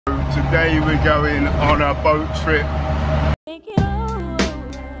Today we're going on a boat trip.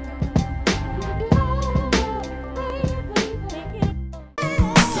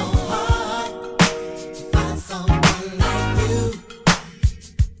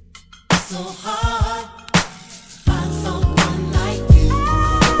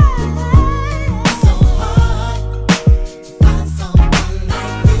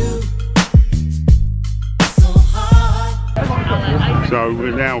 So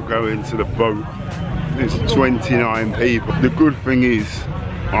we're now going to the boat. There's 29 people. The good thing is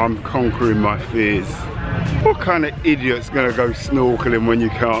I'm conquering my fears. What kind of idiot's gonna go snorkeling when you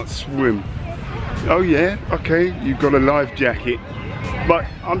can't swim? Oh yeah, okay, you've got a life jacket, but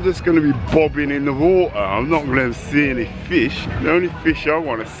I'm just gonna be bobbing in the water. I'm not gonna see any fish. The only fish I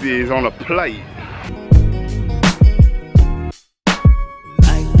want to see is on a plate.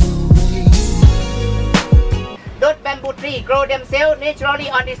 Bamboo tree grow themselves naturally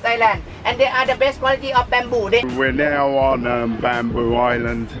on this island, and they are the best quality of bamboo. We're now on Bamboo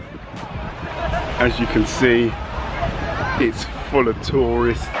Island. As you can see, it's full of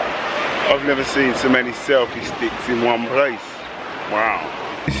tourists. I've never seen so many selfie sticks in one place.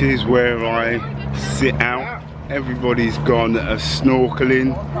 Wow. This is where I sit out. Everybody's gone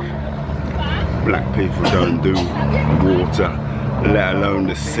snorkeling. Black people don't do water, let alone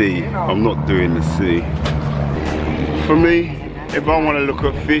the sea. I'm not doing the sea. For me, if I want to look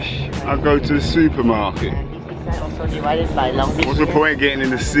at fish, I go to the supermarket. What's the point of getting in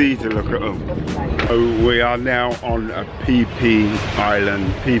the sea to look at them? So we are now on a PP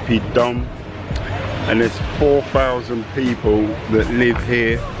island, PP Dom, and there's 4,000 people that live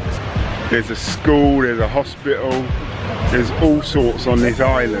here. There's a school, there's a hospital, there's all sorts on this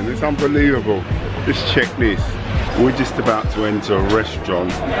island. It's unbelievable. Just check this. We're just about to enter a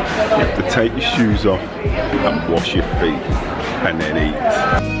restaurant. You have to take your shoes off and wash your feet and then eat.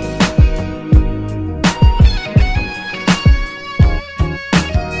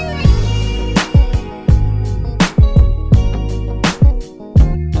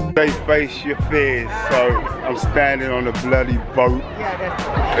 They face your fears, so I'm standing on a bloody boat.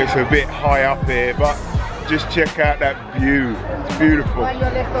 It's a bit high up here, but just check out that view. It's beautiful.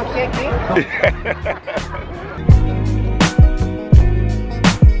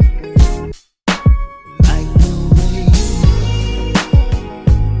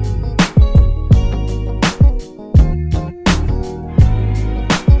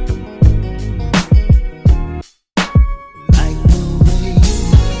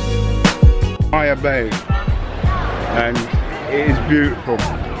 Bay, and it is beautiful.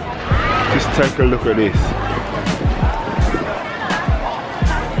 Just take a look at this.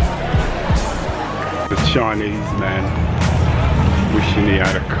 The Chinese man wishing he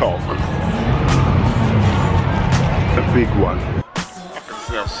had a cock, a big one. I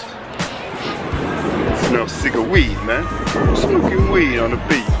can smell cigar weed, man. Smoking weed on the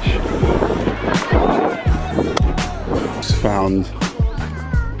beach. Just found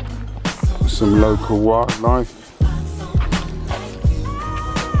some local wildlife.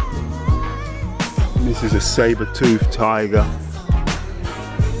 This is a saber-toothed tiger.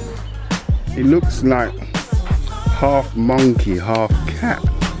 It looks like half monkey, half cat.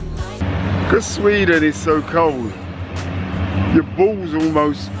 Because Sweden is so cold, your balls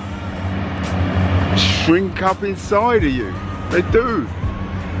almost shrink up inside of you. They do.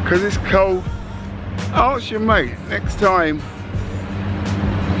 Because it's cold. Ask your mate next time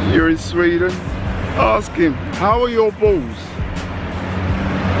you're in Sweden, ask him, how are your balls?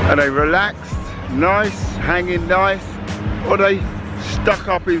 Are they relaxed, nice, hanging nice, or are they stuck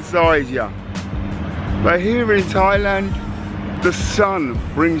up inside you? But here in Thailand, the sun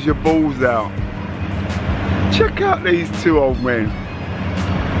brings your balls out. Check out these two old men.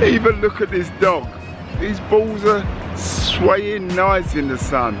 Even look at this dog. These balls are swaying nice in the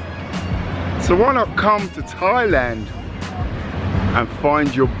sun. So why not come to Thailand and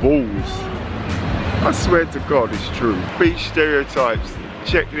find your balls? I swear to God it's true. Beach stereotypes,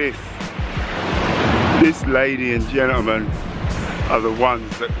 check this. This lady and gentleman are the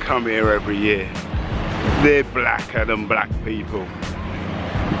ones that come here every year. They're blacker than black people.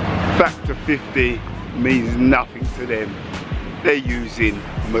 Factor 50 means nothing to them. They're using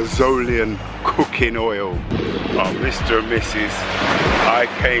Mazzolian cooking oil. Oh, Mr. and Mrs. I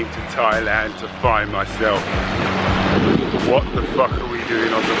came to Thailand to find myself. What the fuck are we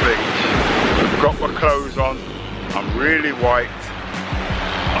doing on the beach? I've got my clothes on, I'm really white.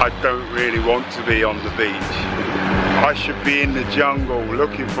 I don't really want to be on the beach. I should be in the jungle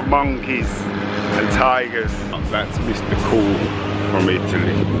looking for monkeys and tigers. That's Mr. Cool from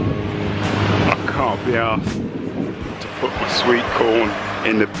Italy. I can't be asked to put my sweet corn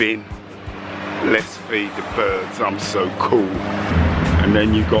in the bin let's feed the birds, I'm so cool. And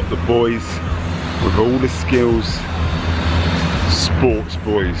then you got the boys with all the skills, sports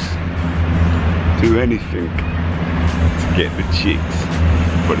boys, do anything to get the chicks,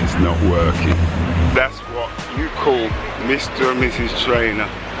 but it's not working. That's what you call Mr. and Mrs. Trainer.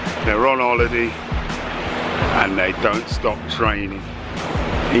 They're on holiday and they don't stop training,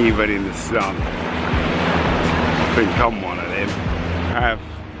 even in the sun. I think I'm one of them. Have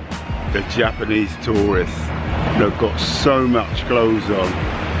the Japanese tourists, they've got so much clothes on,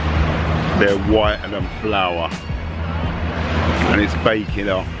 they're whiter than flour, and it's baking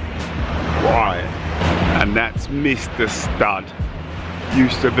up. Why? And that's Mr. Stud.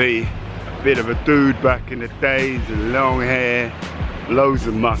 Used to be a bit of a dude back in the days, and long hair, loads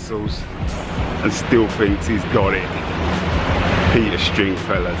of muscles, and still thinks he's got it. Peter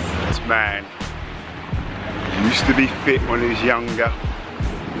Stringfellas. This man used to be fit when he was younger,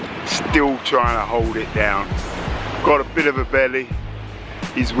 still trying to hold it down. Got a bit of a belly.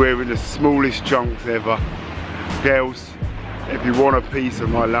 He's wearing the smallest trunks ever. Girls, if you want a piece of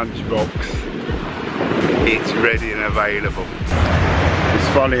my lunchbox, it's ready and available. It's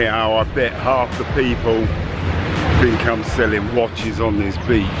funny how I bet half the people think I'm selling watches on this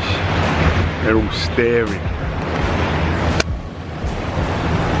beach. They're all staring.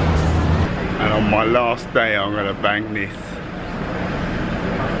 And on my last day I'm gonna bang this.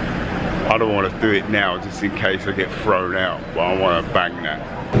 I don't want to do it now just in case I get thrown out, but I want to bang that.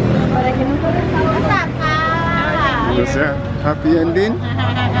 What's that? Happy ending?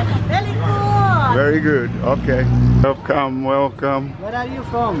 Very good. Very good. Okay. Welcome, welcome. Where are you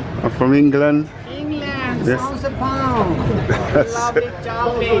from? I'm from England. England. Yes. Sounds a pound. Lovely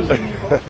job.